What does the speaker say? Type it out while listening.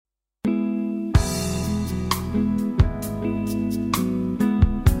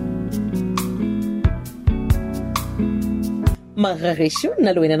magagesho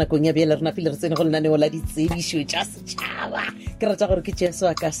nna le wena nakong ya bjela rena pele re tsene go lenaneo la ditsebišo tša setšhaba ke rata gore ke jesu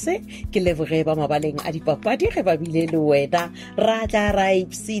a ka se ke leboge ba mabaleng a dipapadi ge ba bile le wena ra tla ra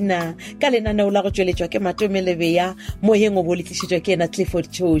ipsina ka lenaneo la go tšweletšwa ke matomelebea moyeng o boletlišitšwa ke ena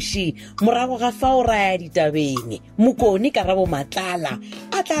Clifford Choshi morago ga fao ra ya ditabeng mokoni karabo matlala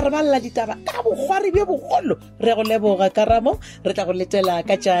a tla re balla ditaba ka bogwari bja bogolo re go leboga karamo re tla go letela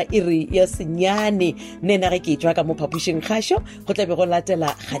ka tša iri ya senyane nena ge ke tšwa ka mo phapušeng kgašo go tlabe go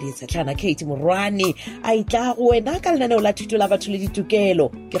latela Ditsebišo Kate Morwane a itla go wena ka lenaneo la thuto la batho le ditokelo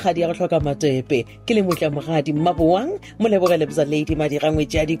ke kgadi ya go hloka matepe ke le motla mogadi mmaboang molebogele bza lady madirangwe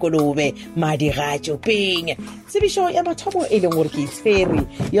tša dikolobe madigatšo peng tsebišo ya mathomo e leng gore ke itshwere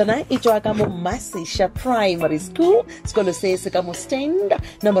yona e tšwa ka mo Masesha Primary School sekolo se se ka mo stand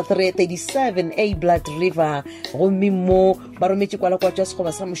number 337 A Blood River gomme mo ba rometše kwala-kwa tša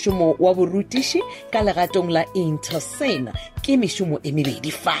sekgoba sa mošomo wa borutiši ka legatong la Intersena ke mešomo e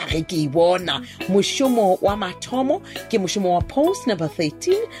mebedi fage ke bona mošomo wa mathomo ke mošomo wa post number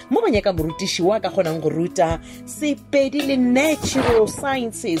 13 mo ba nyaka morutiši wa ka kgonang go ruta sepedi le natural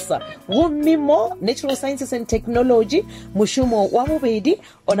sciences gomme mo natural sciences and technology mošomo wa bobedi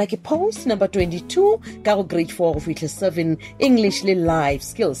ona ke post number 22 ka go grade 4 go fitlhe 7 English le life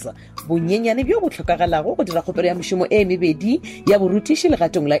skills bonyenyane bjo bo tlhokagalago go dira kgopelo ya mošomo e mebedi ya borutiši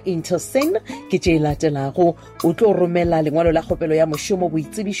legatong la Intersen ke tše latelago o tlo romela lengwalo la kgopelo ya mošomo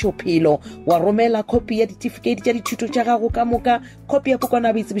boitsebišo phelo wa romela kopi ya certificate tša dithuto tša gago ka moka kopi ya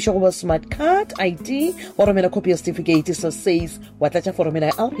pokwana boitsebišo goba smart card ID wa romela kopi ya certificate sa says wa tlatša foromela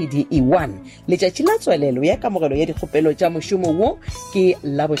ya LPD E1 letšatši la tswelelo ya kamogelo ya dikgopelo tša mošomo wo ke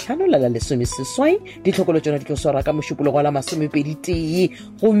la bohlano la lesomeseswai ditlhokolo tšona di tlo swara ka mošupologo la masomepeditee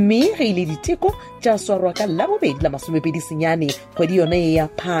gomme ge ile diteko tša swarwa ka labobedi la masomepedi senyane kgwedi yone e ya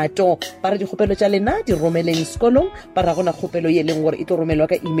Phato ba re dikgopelo tša lena di romeleng sekolong ba ra gona kgopelo ye leng gore e tlo romelwa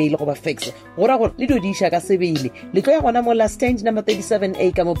ka email goba fax gora gore le dodiša ka sebele le tlo ya gona mo la stand number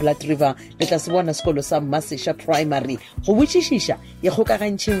 37A ka mo Blood River le tla se bona sekolo sa Masesha Primary go botšišiša ye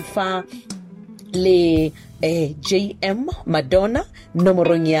kgokagantšheng fa le JM Madonna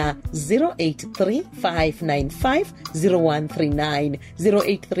nomorong ya 0835950139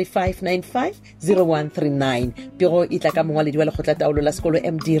 0835950139 pego e tla ka mongwaledi wa lekgotla taolo la sekolo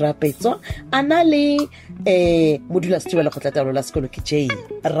MD Rapetswa ana le modulasetilo wa lekgotla taolo la sekolo ke J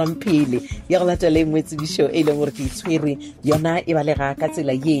Rampile ya go latela engwe tsebišo e leng gore ke itshwere yona e balega ka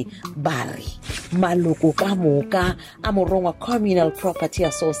tsela ye bare maloko ka moka a morongwa Communal Property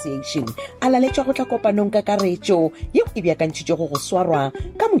Association a laletšwa go tla kopanong ka karetšo yeo e beakantšitšwe go swarwa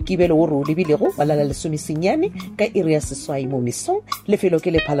ka mokibelo o re o lebilego wa lala lesomesenyane ka iri ya seswai mo mesong lefelo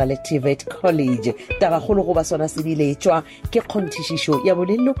ke lephala le TVET College tabagolo go ba sona se biletšwa ke kgonthišišo ya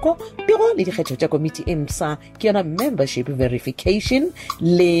boleloko pego le dikgetho tša komiti EMSA ke yona membership verification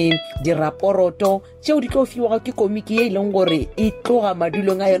le diraporoto tšeo di tlo fiwago ke komiki ye e leng gore e tloga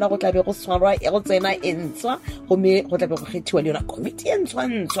madulong a yona go tlabe go swarwa go tsena e ntshwa gomme go tlabe go kgethiwa le yona komiti e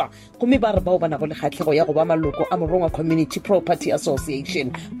ntshwa gomme ba re bao ba nago le kgatlhego ya go ba maloko a morongwa Community Property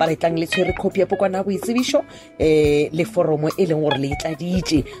Association ba re tlang le tshwere kopi ya pokwana boitsebišo le foromo e leng gore le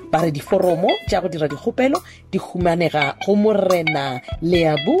itladitše ba re diforomo tša go dira dikgopelo di humanega go morena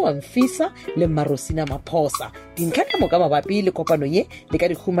Leabu Amfisa le Marosina Maphosa dintlha ka moka mabapi le kopano ye le ka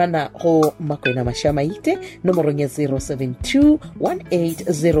di humana go Makwena Mashamaite nomorong ya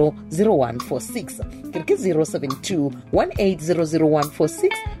 0721800146 ke 0721800146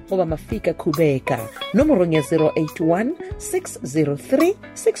 goba Mafika Kubeka nomorong ya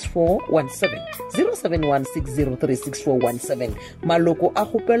 0816036417 0716036417 maloko a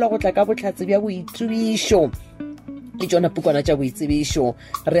kgopelwa go tla ka botlhatse bja boitsebišo le tšona pukwana tša boitsebišo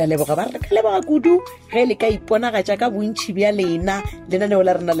re a leboga ba re ka leboga kudu ge le ka iponagatša ka bontšhi bja lena lenaneo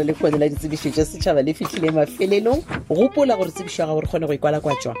la rena le lekgwele la ditsebišo tša setšhaba le fihlile mafelelong gopola gore tsebišo ya gago re kgone go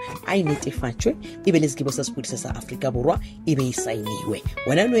ikwala-kwatšwa a e netefatšwe e be le sekebo sa sepodisa sa Afrika Borwa e be e saeniwe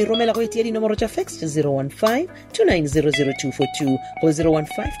wena no e romela go etia dinomoro tša fax 015-2900-242 go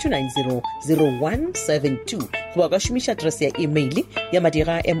 015-290-0172 goba ka šomiša adrese ya email ya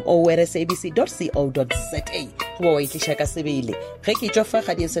madira mo@sabc.co.za goba wa itliša ka sebele ge ke tšwa fa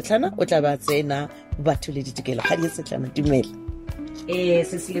Kgadi Setlana o tla ba tsena batho le ditokelo Kgadi Setlana dumela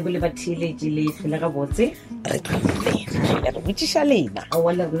se se lebole batheletši le tlhole gabotse re tlholela re botšiša lena a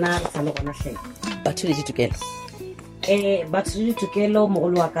wala rena re sa le gona tlhela batho le ditokelo batho le ditokelo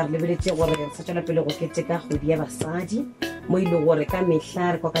mogolo wa ka re lebeletše gore sa tšwela pele go keteka kgwedi ya basadi mo ile gore ka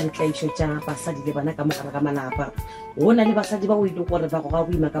mehla re kwa ka ditlaišo tša basadi le bana ka mogare ga malapa go na le basadi ba o ile gore ba go ga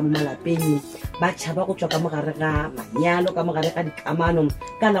boima ka mo malapeng ba tšhaba go tswa ka mogare ga manyalo ka mogare ga dikamano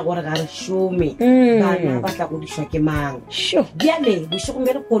ka la gore ga re šome bana ba tla godišwa ke mang bjale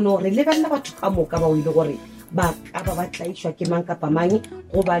bošegome re kono re lebelela batho ka moka ba o ile gore ba ka ba tlaišwa ke mang kapa mang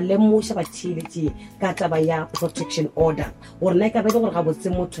go ba lemoša batheeletše ka taba ya protection order gore na e ka be le gore ga botse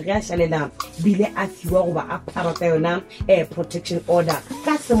motho ge a šalela bile a fiwa goba a phara ka yona protection order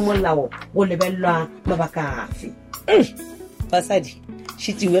ka semolao go lebelelwa mabaka afe basadi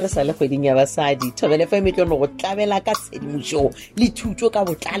šitiwe re sa le kgweding ya basadi Thobela FM tlo no go tlabela ka tshedimošo le thuto ka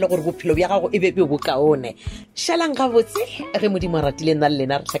botlalo gore bophelo bja gago e be bokaone šalang ga botse ge modimo a ratile nna le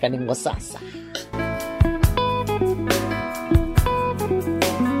lena re tlhakaneng go sasa